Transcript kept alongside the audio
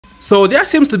So there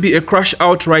seems to be a crash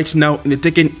out right now in the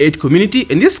Tekken 8 community,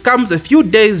 and this comes a few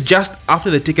days just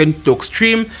after the Tekken Talk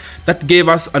stream that gave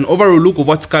us an overall look of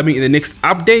what's coming in the next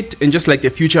update and just like the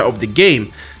future of the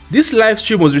game. This live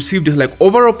stream was received with like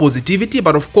overall positivity,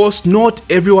 but of course not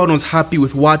everyone was happy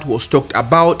with what was talked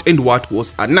about and what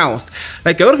was announced.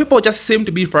 Like a lot of people just seem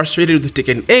to be frustrated with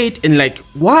Tekken 8 and like,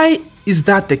 why is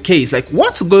that the case? Like,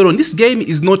 what's going on? This game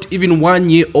is not even 1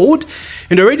 year old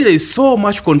and already there is so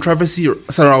much controversy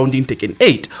surrounding Tekken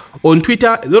 8. On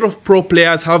Twitter, a lot of pro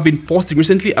players have been posting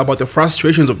recently about the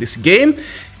frustrations of this game,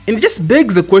 and it just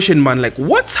begs the question, man, like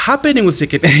what's happening with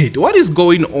Tekken 8? What is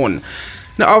going on?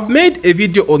 Now, I've made a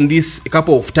video on this a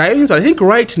couple of times, but I think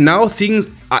right now things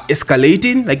are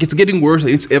escalating, like it's getting worse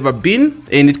than it's ever been,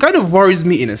 and it kind of worries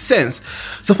me in a sense.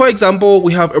 So for example,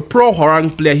 we have a pro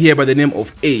Hwarang player here by the name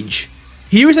of Age.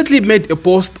 He recently made a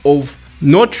post of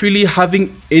not really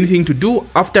having anything to do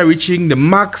after reaching the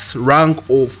max rank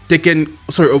of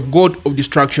of God of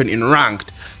Destruction in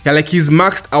ranked. Yeah, like he's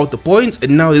maxed out the points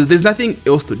and now there's nothing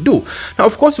else to do. Now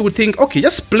of course you would think, okay,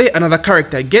 just play another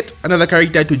character, get another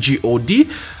character to GOD,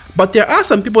 but there are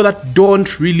some people that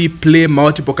don't really play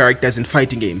multiple characters in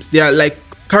fighting games. They are like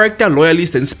character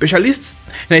loyalists and specialists,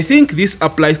 and I think this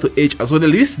applies to Edge as well.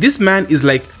 This man is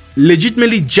like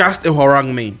legitimately just a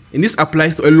Hwarang main, and this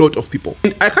applies to a lot of people,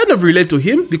 and I kind of relate to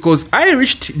him because I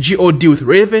reached GOD with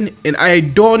Raven and I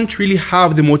don't really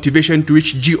have the motivation to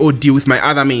reach GOD with my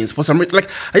other mains for some reason. Like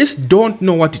I just don't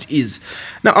know what it is.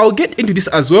 Now I'll get into this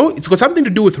as well. It's got something to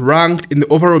do with ranked in the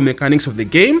overall mechanics of the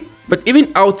game, but even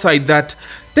outside that,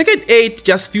 Tekken 8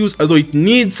 just feels as though it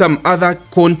needs some other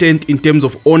content in terms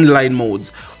of online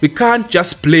modes. We can't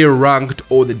just play ranked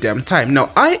all the damn time.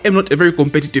 Now I am not a very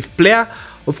competitive player.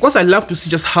 Of course, I love to see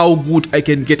just how good I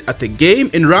can get at the game,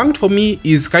 and ranked for me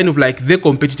is kind of like the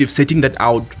competitive setting that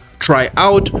I would try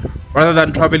out rather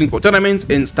than traveling for tournaments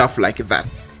and stuff like that.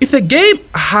 If the game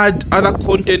had other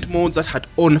content modes that had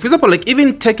on, for example, like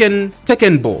even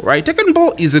Tekken Ball, right? Tekken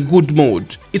Ball is a good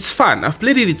mode. It's fun. I've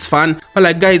played it, it's fun. But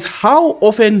like guys, how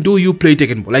often do you play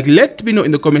Tekken Ball? Like let me know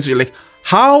in the comments section, like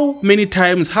how many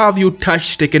times have you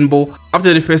touched Tekken Ball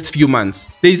after the first few months?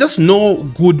 There is just no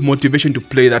good motivation to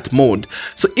play that mode.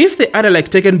 So if they added like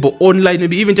Tekken Ball Online,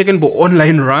 maybe even Tekken Ball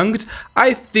Online Ranked,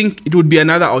 I think it would be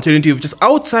another alternative just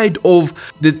outside of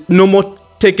the normal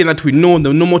Tekken that we know,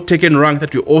 the normal Tekken rank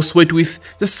that we all sweat with.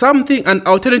 Just something, an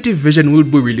alternative version would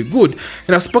be really good.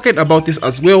 And I've spoken about this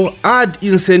as well. Add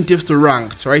incentives to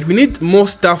ranked, right? We need more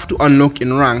stuff to unlock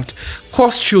in ranked.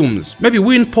 Costumes, maybe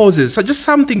win poses, so just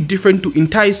something different to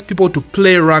entice people to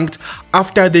play ranked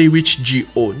after they reach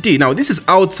GOD. Now this is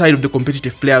outside of the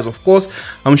competitive players, of course.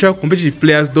 I'm sure competitive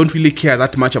players don't really care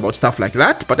that much about stuff like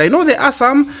that, but I know there are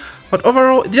some. But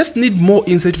overall, they just need more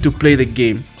incentive to play the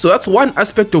game. So that's one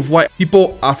aspect of why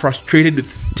people are frustrated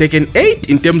with Tekken 8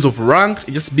 in terms of ranked,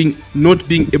 just not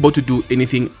being able to do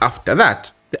anything after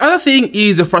that. The other thing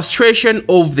is the frustration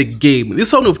of the game.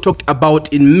 This one we've talked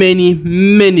about in many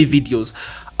videos.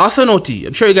 Arsenauty,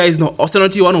 I'm sure you guys know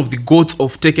Arsenauty, one of the goats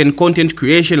of Tekken content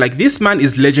creation. Like this man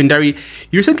is legendary.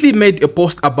 He recently made a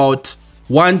post about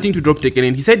wanting to drop Tekken,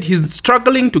 and he said he's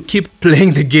struggling to keep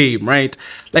playing the game, right?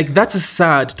 Like that's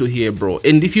sad to hear, bro.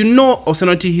 And if you know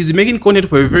Arsenauty, he's been making content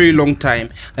for a very long time.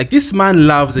 Like this man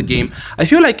loves the game. I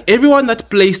feel like everyone that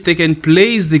plays Tekken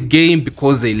plays the game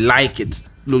because they like it.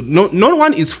 No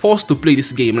one is forced to play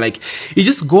this game. Like it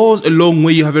just goes a long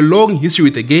way. You have a long history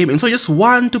with the game, and so you just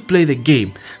want to play the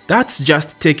game. That's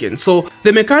just Tekken. So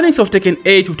the mechanics of Tekken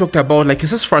 8 we talked about, like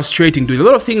it's just frustrating, dude. A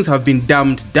lot of things have been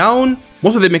dumbed down.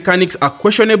 Most of the mechanics are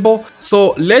questionable.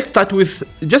 So let's start with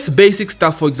just basic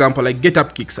stuff. For example, like get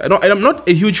up kicks. I'm not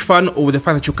a huge fan of the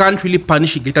fact that you can't really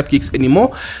punish get up kicks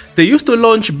anymore. They used to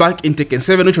launch back in Tekken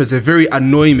 7, which was a very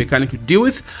annoying mechanic to deal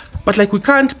with, but like we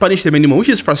can't punish them anymore, which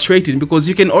is frustrating because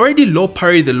you can already low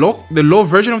parry the low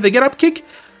version of the get up kick.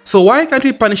 So why can't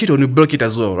we punish it when we block it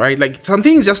as well, right? Like some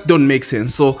things just don't make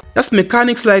sense. So that's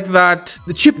mechanics like that.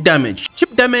 The chip damage.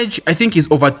 Chip damage I think is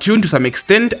overtuned to some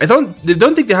extent. They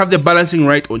don't think they have the balancing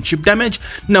right on chip damage.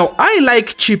 Now I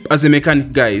like chip as a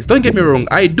mechanic, guys. Don't get me wrong.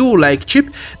 I do like chip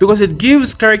because it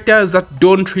gives characters that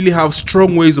don't really have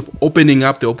strong ways of opening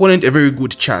up the opponent a very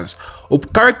good chance.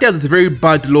 Characters with very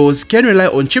bad laws can rely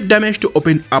on chip damage to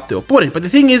open up the opponent. But the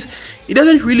thing is, it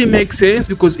doesn't really make sense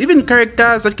because even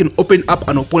characters that can open up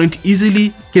an opponent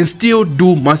easily can still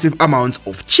do massive amounts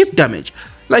of chip damage.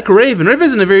 Like Raven. Raven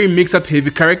is a very mix-up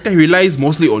heavy character. He relies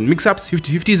mostly on mix-ups,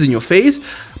 50-50s in your face.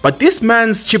 But this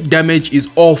man's chip damage is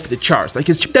off the charts. Like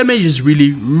his chip damage is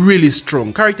really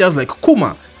strong. Characters like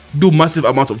Kuma do massive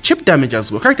amounts of chip damage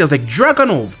as well. Characters like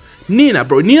Dragunov, Nina,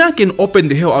 bro. Nina can open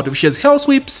the hell out of. She has hell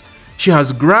sweeps. She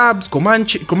has grabs,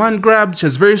 command grabs, she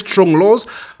has very strong laws,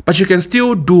 but she can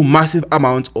still do massive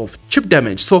amounts of chip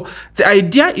damage. So the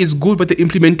idea is good, but the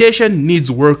implementation needs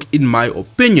work in my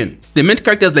opinion. The main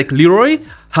characters like Leroy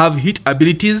have hit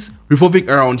abilities revolving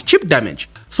around chip damage.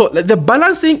 So the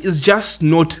balancing is just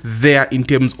not there in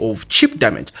terms of chip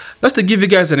damage. Just to give you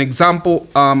guys an example,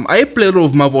 I play a lot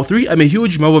of Marvel 3. I'm a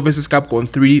huge Marvel vs. Capcom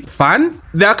 3 fan.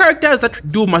 There are characters that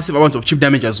do massive amounts of chip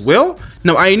damage as well.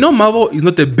 Now I know Marvel is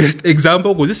not the best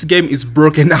example because this game is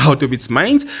broken out of its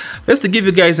mind. Just to give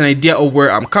you guys an idea of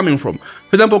where I'm coming from.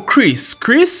 For example, Chris.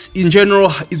 Chris in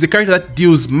general is a character that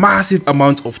deals massive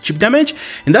amounts of chip damage,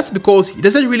 and that's because he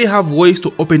doesn't really have ways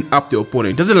to open up the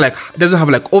opponent. Doesn't have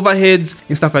like overheads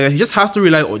and stuff like that. He just has to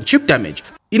rely on chip damage.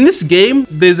 In this game,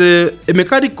 there's a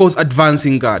mechanic called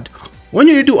advancing guard. When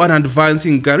you do an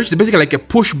advancing guard, which is basically like a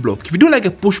push block, if you do like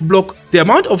a push block, the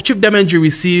amount of chip damage you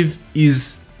receive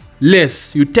is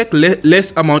less. You take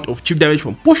less amount of chip damage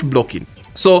from push blocking.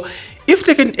 So if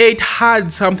Tekken 8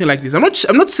 had something like this, I'm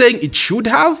not saying it should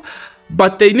have,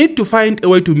 but they need to find a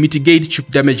way to mitigate chip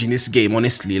damage in this game,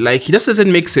 honestly. Like, it just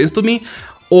doesn't make sense to me,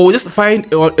 or just find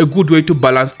a good way to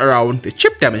balance around the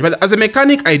chip damage. But as a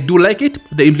mechanic, I do like it.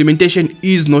 The implementation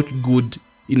is not good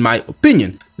in my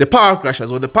opinion. The power crash as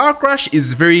well. The power crash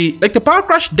is very, like, the power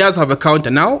crash does have a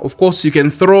counter now. Of course, you can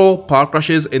throw power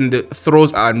crashes and the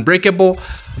throws are unbreakable.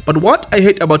 But what I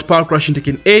hate about power crash in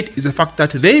Tekken 8 is the fact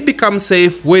that they become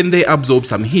safe when they absorb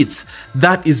some hits.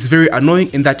 That is very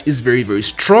annoying and that is very, very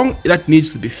strong. That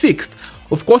needs to be fixed.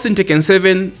 Of course, in Tekken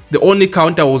 7, the only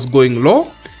counter was going low.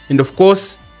 And of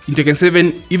course, in Tekken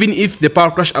 7, even if the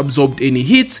power crash absorbed any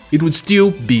hits, it would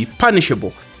still be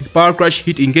punishable. The power crash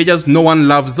hit engagers, no one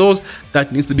loves those.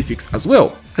 That needs to be fixed as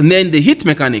well. And then the hit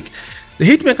mechanic. The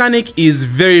hit mechanic is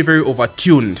very, very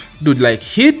overtuned. Dude, like,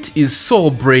 hit is so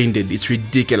brain dead, it's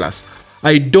ridiculous.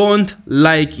 I don't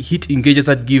like hit engagers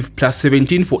that give plus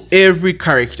 17 for every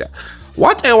character.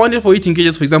 What I wanted for hit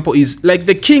engagers, for example, is like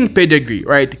the King Pedigree,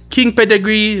 right? King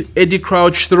Pedigree, Eddie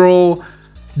Crouch Throw,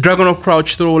 Dragon of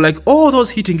Crouch Throw, like all those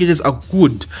hit engagers are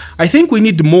good. I think we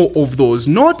need more of those.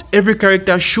 Not every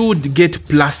character should get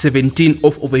plus 17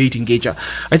 off of a hit engager.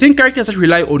 I think characters that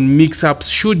rely on mix-ups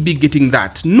should be getting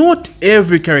that. Not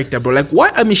every character, bro. Like, why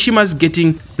are Mishimas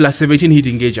getting plus 17 hit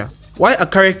engager? Why are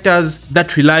characters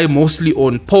that rely mostly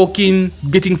on poking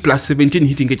getting plus 17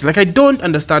 hit engager? Like, I don't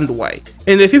understand why.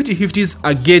 And the 50-50s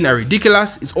again are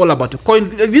ridiculous. It's all about a coin.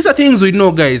 Like, these are things we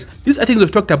know, guys. These are things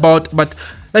we've talked about, but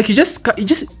like, you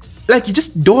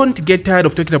just don't get tired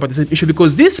of talking about the same issue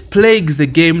because this plagues the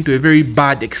game to a very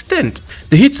bad extent.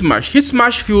 The hit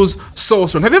smash feels so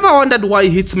strong. Have you ever wondered why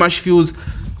hit smash feels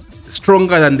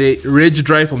stronger than the rage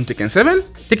drive from Tekken 7?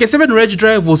 Tekken 7 rage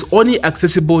drive was only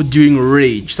accessible during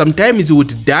rage. Sometimes you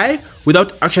would die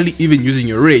without actually even using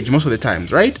your rage, most of the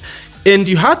times, right? And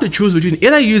you had to choose between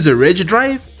either use a rage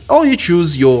drive or you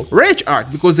choose your rage art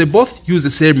because they both use the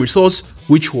same resource,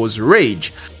 which was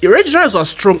rage. The rage drives are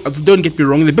strong, don't get me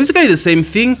wrong, they're basically the same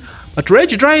thing, but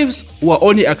rage drives were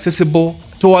only accessible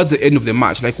towards the end of the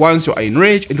match. Like, once you're in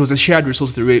rage, it was a shared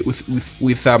resource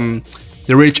with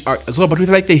the rage art as well. But with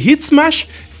like the hit smash,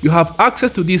 you have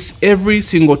access to this every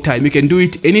single time. You can do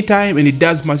it anytime and it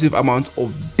does massive amounts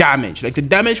of damage. Like, the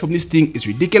damage from this thing is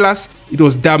ridiculous. It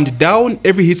was dumbed down.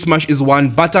 Every hit smash is one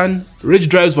button. Rage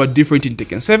drives were different in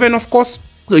Tekken 7, of course.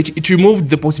 So it removed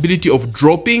the possibility of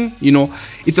dropping, you know.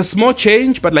 It's a small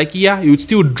change, but like, yeah, you would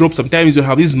still drop sometimes. You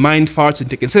have these mind farts in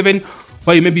Tekken 7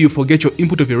 where maybe you forget your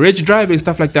input of your rage drive and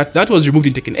stuff like that. That was removed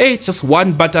in Tekken 8. Just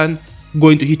one button,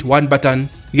 going to hit one button,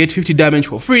 you get 50 damage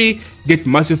for free, you get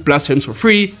massive plus frames for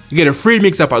free, you get a free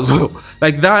mix-up as well.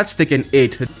 Like, that's Tekken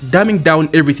 8. Dumbing down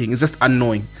everything is just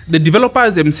annoying. The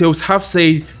developers themselves have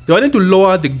said they wanted to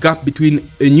lower the gap between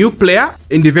a new player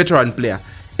and the veteran player.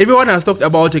 Everyone has talked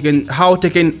about Tekken, how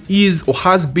Tekken is or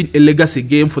has been a legacy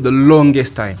game for the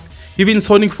longest time. Even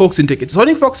Sonic Fox in Tekken.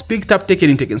 Sonic Fox picked up Tekken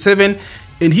in Tekken 7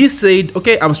 and he said,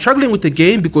 okay, I'm struggling with the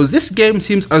game because this game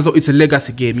seems as though it's a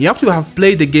legacy game. You have to have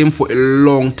played the game for a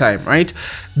long time, right?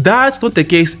 That's not the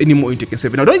case anymore in Tekken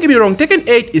 7. Now, don't get me wrong, Tekken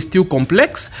 8 is still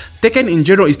complex. Tekken in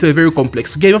general is still a very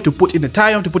complex game. You have to put in the time,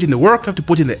 you have to put in the work, you have to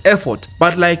put in the effort.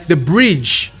 But like, the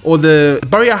bridge or the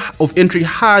barrier of entry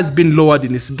has been lowered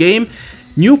in this game.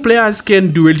 New players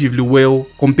can do relatively well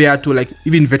compared to like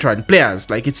even veteran players.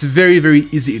 Like, it's very, very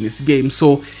easy in this game.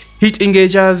 So hit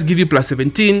engagers give you plus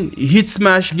 17, hit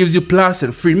smash gives you plus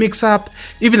and free mix up,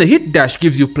 even the hit dash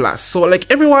gives you plus. So like,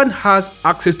 everyone has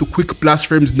access to quick plus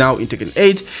frames now in Tekken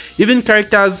 8. Even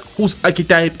characters whose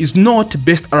archetype is not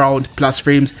based around plus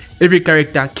frames, every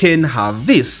character can have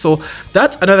this. So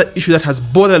that's another issue that has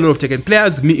bothered a lot of Tekken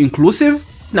players, me inclusive.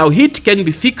 Now, hit can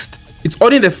be fixed it's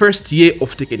only the first year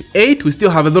of Tekken 8. We still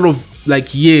have a lot of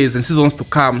like years and seasons to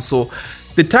come. So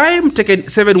the time Tekken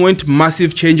 7 went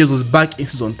massive changes was back in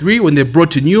season 3 when they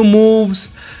brought new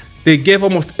moves. They gave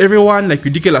almost everyone like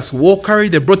ridiculous war carry.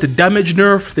 They brought the damage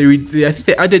nerf. I think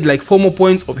they added like 4 more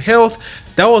points of health.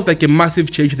 That was like a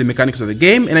massive change to the mechanics of the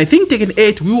game. And I think Tekken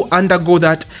 8 will undergo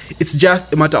that. It's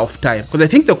just a matter of time. Because I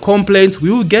think the complaints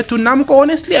we will get to Namco,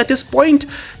 honestly, at this point,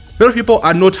 a lot of people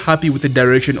are not happy with the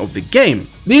direction of the game.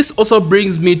 This also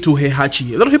brings me to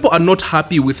Heihachi. A lot of people are not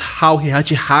happy with how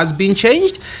Heihachi has been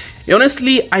changed.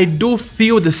 Honestly, I do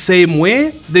feel the same way.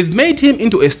 They've made him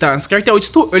into a stance character, which is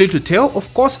too early to tell,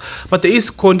 of course, but there is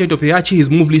content of Heihachi.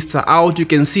 His move lists are out. You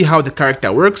can see how the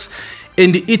character works.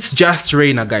 And it's just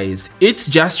Reina, guys. It's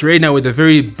just Reina with a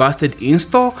very busted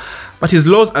install, but his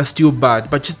laws are still bad.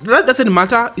 But that doesn't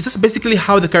matter. It's just basically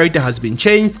how the character has been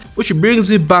changed, which brings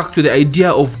me back to the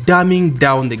idea of dumbing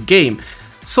down the game.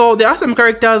 So there are some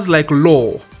characters like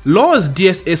Law. Law's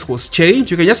DSS was changed.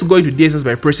 You can just go into DSS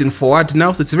by pressing forward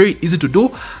now, so it's very easy to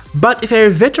do. But if you're a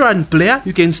veteran player,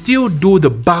 you can still do the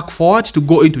back forward to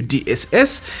go into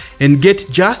DSS and get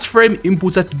just frame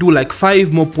inputs that do like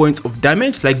 5 more points of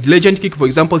damage. Like Legend Kick, for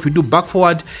example, if you do back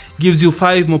forward, gives you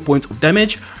 5 more points of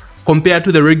damage compared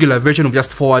to the regular version of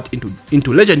just forward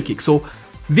into Legend Kick. So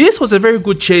this was a very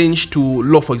good change to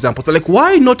Law, for example. So like,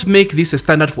 why not make this a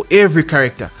standard for every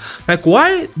character? Like,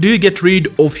 why do you get rid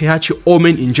of Heihachi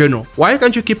Omen in general? Why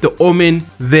can't you keep the Omen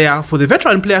there for the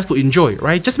veteran players to enjoy,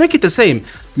 right? Just make it the same.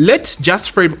 Let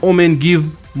Just Frame Omen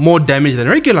give more damage than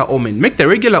regular Omen. Make the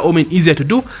regular Omen easier to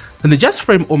do than the Just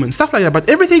Frame Omen, stuff like that. But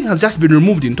everything has just been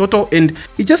removed in total, and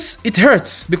it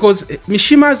hurts because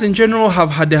Mishimas in general have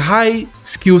had a high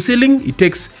skill ceiling.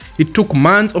 It took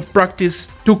months of practice.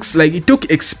 It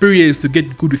took experience to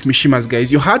get good with Mishimas,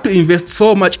 guys. You had to invest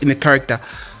so much in a character.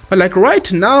 But like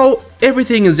right now,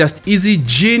 everything is just easy.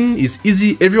 Jin is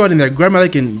easy. Everyone in their grandmother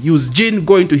can use Jin,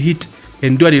 go into hit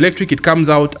and do an electric. It comes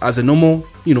out as a normal,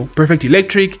 perfect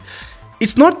electric.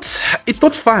 It's not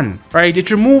fun, right?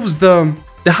 It removes the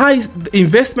high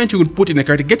investment you would put in a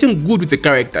character, getting good with the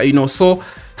character, so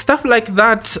stuff like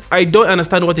that. I don't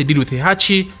understand what they did with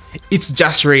Heihachi. It's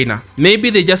just Reina. Maybe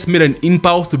they just made an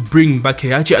impulse to bring back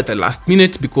Heihachi at the last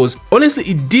minute, because honestly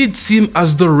it did seem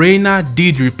as though Reina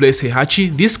did replace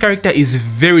Heihachi. This character is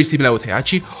very similar with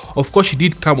Heihachi. Of course, she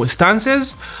did come with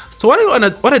stances. So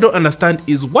what I don't understand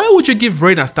is, why would you give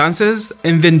Reina stances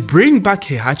and then bring back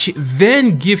Heihachi,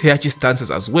 then give Heihachi stances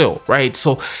as well, right?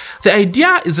 So the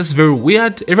idea is just very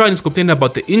weird. Everyone is complaining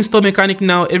about the install mechanic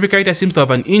now. Every character seems to have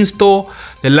an install.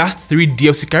 The last 3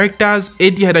 DLC characters,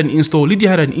 Eddie had an install, Lydia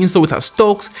had an install with her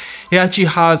stocks. Heihachi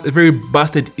has a very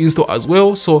busted install as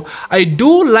well. So I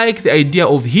do like the idea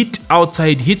of hit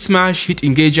outside, hit smash, hit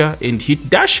engager, and hit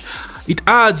dash. It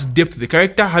adds depth to the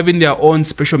character, having their own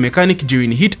special mechanic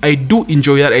during hit. I do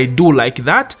enjoy that. I do like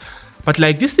that. But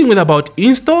like this thing with about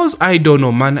installs, I don't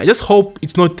know, man. I just hope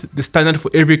it's not the standard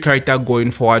for every character going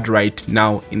forward right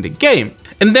now in the game.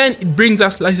 And then it brings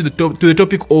us lastly to the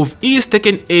topic of, is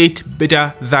Tekken 8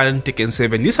 better than Tekken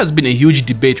 7? This has been a huge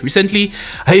debate recently.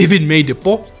 I even made a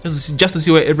poll just to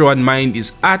see where everyone's mind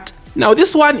is at. Now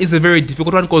this one is a very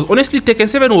difficult one, because honestly Tekken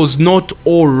 7 was not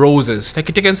all roses. Like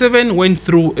Tekken 7 went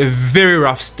through a very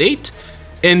rough state,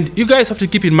 and you guys have to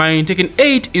keep in mind Tekken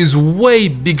 8 is way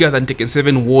bigger than Tekken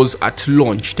 7 was at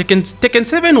launch. Tekken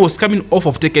 7 was coming off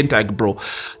of Tekken Tag, bro.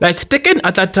 Like Tekken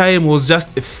at that time was just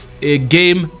a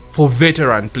game for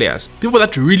veteran players. People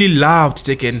that really loved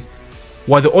Tekken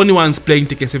were the only ones playing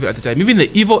Tekken 7 at the time. Even the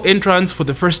Evo entrants for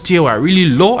the first tier were really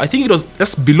low. I think it was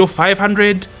just below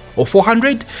 500 or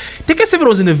 400. Tekken 7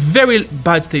 was in a very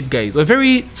bad state, guys, a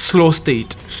very slow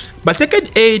state. But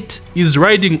Tekken 8 is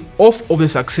riding off of the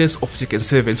success of Tekken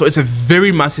 7, so it's a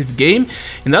very massive game,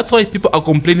 and that's why people are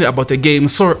complaining about the game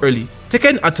so early.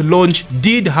 Tekken at launch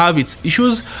did have its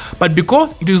issues, but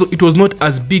because it was not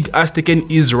as big as Tekken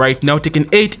is right now, Tekken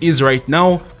 8 is right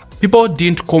now, people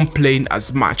didn't complain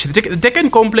as much. The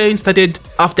Tekken complaint started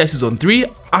after season 3,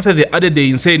 after they added the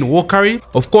insane war carry.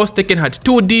 Of course, Tekken had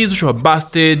 2Ds which were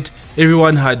busted.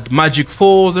 Everyone had magic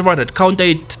falls, everyone had counter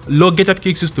it. Low get up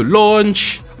kicks used to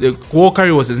launch. The war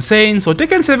carry was insane. So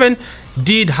Tekken 7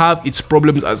 did have its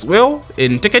problems as well,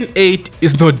 and Tekken 8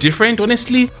 is no different,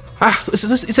 honestly. So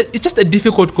it's just a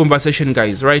difficult conversation,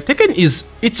 guys, right? Tekken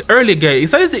it's early,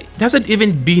 guys. It hasn't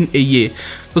even been a year.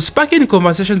 So sparking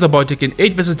conversations about Tekken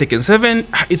 8 versus Tekken 7,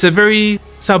 it's a very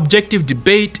subjective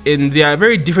debate, and there are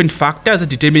very different factors that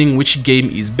determining which game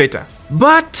is better.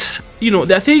 But you know,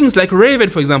 there are things like Raven,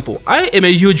 for example. I am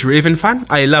a huge Raven fan.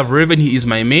 I love Raven. He is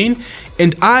my main,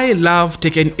 and I love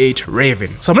Tekken 8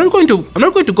 Raven. So I'm not going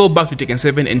to go back to Tekken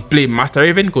 7 and play Master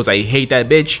Raven because I hate that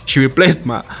bitch. She replaced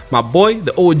my boy,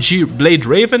 the OG Blade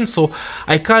Raven. So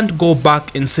I can't go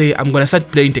back and say I'm gonna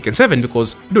start playing Tekken 7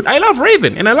 because, dude, I love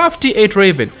Raven and I love T8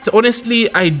 Raven. So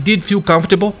honestly, I did feel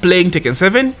comfortable playing Tekken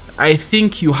 7. I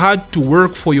think you had to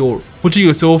work for putting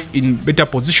yourself in better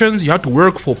positions. You had to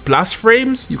work for plus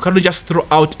frames. You can't just throw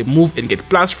out a move and get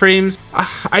plus frames.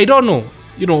 I don't know.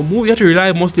 You know, you have to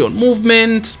rely mostly on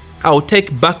movement. I'll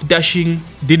take back dashing,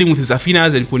 dealing with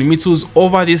Zafinas and Kunimitsus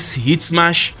over this hit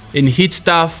smash and hit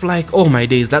stuff. Like, oh my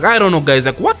days. Like, I don't know, guys.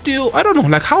 Like, I don't know.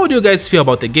 Like, how do you guys feel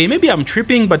about the game? Maybe I'm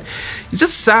tripping, but it's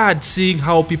just sad seeing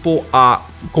how people are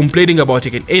complaining about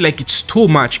Tekken 8. Like, it's too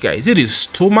much, guys. It is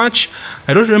too much.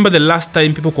 I don't remember the last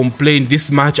time people complained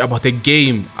this much about a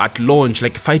game at launch,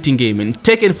 like a fighting game, and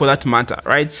Tekken for that matter,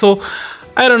 right? So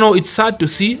I don't know, it's sad to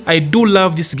see. I do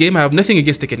love this game. I have nothing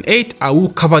against Tekken 8. I will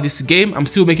cover this game. I'm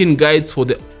still making guides for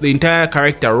the entire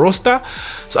character roster.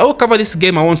 So I will cover this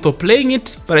game. I won't stop playing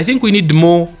it. But I think we need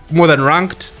more than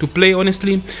ranked to play,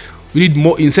 honestly. We need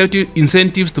more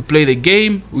incentives to play the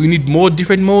game. We need more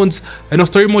different modes. I know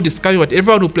story mode is coming, but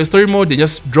everyone who plays story mode, they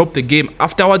just drop the game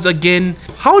afterwards again.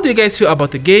 How do you guys feel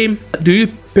about the game? Do you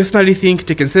personally think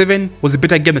Tekken 7 was a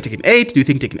better game than Tekken 8? Do you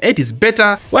think Tekken 8 is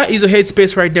better? Where is your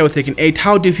headspace right now with Tekken 8?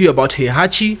 How do you feel about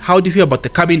Heihachi? How do you feel about the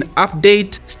coming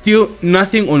update? Still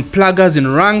nothing on pluggers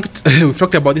and ranked. We've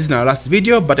talked about this in our last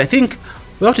video, but I think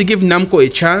we have to give Namco a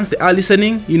chance. They are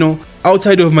listening, you know.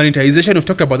 Outside of monetization, we've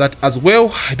talked about that as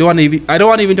well. I don't want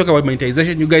to even talk about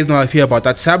monetization. You guys know how I feel about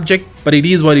that subject, but it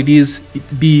is what it is.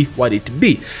 It be what it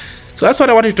be. So that's what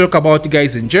I wanted to talk about,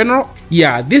 guys, in general.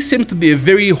 Yeah, this seems to be a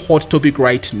very hot topic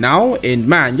right now, and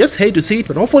man, just hate to see it,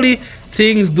 but hopefully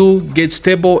things do get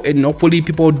stable and hopefully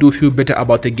people do feel better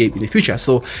about the game in the future.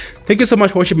 So thank you so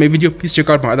much for watching my video. Please check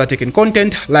out my other Tekken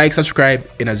content, like, subscribe,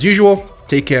 and as usual,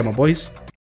 take care, my boys.